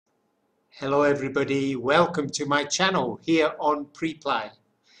Hello everybody, welcome to my channel here on Preply.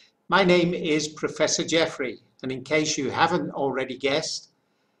 My name is Professor Geoffrey, and in case you haven't already guessed,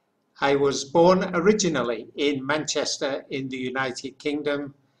 I was born originally in Manchester in the United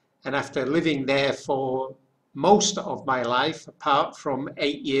Kingdom, and after living there for most of my life, apart from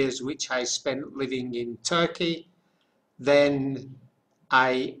 8 years which I spent living in Turkey, then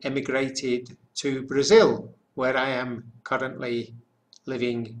I emigrated to Brazil, where I am currently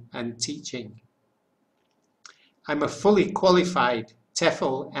living and teaching. I'm a fully qualified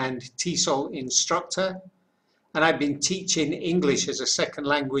TEFL and TESOL instructor, and I've been teaching English as a second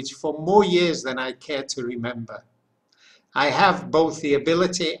language for more years than I care to remember. I have both the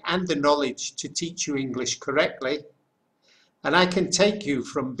ability and the knowledge to teach you English correctly, and I can take you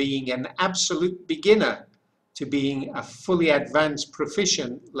from being an absolute beginner to being a fully advanced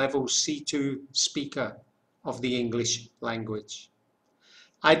proficient level C2 speaker of the English language.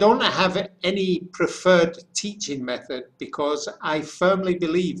 I don't have any preferred teaching method because I firmly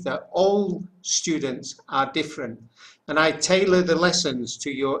believe that all students are different, and I tailor the lessons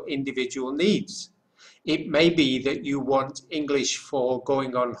to your individual needs. It may be that you want English for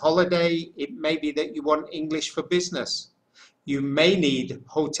going on holiday. It may be that you want English for business. You may need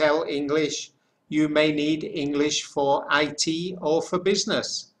hotel English. You may need English for IT or for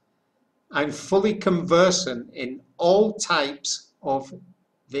business. I'm fully conversant in all types of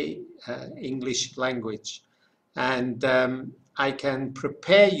the English language, and I can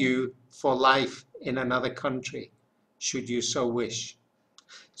prepare you for life in another country should you so wish.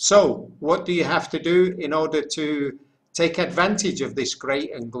 So what do you have to do in order to take advantage of this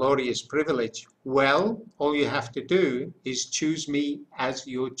great and glorious privilege? Well, all you have to do is choose me as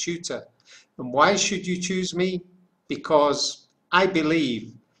your tutor. And why should you choose me? Because I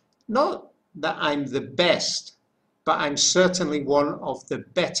believe not that I'm the best, but I'm certainly one of the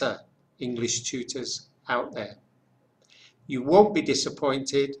better English tutors out there. You won't be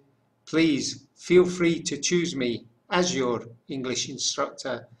disappointed. Please feel free to choose me as your English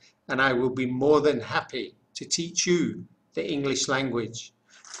instructor, and I will be more than happy to teach you the English language.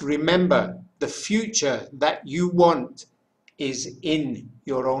 Remember, the future that you want is in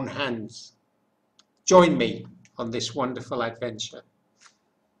your own hands. Join me on this wonderful adventure.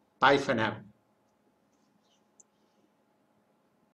 Bye for now.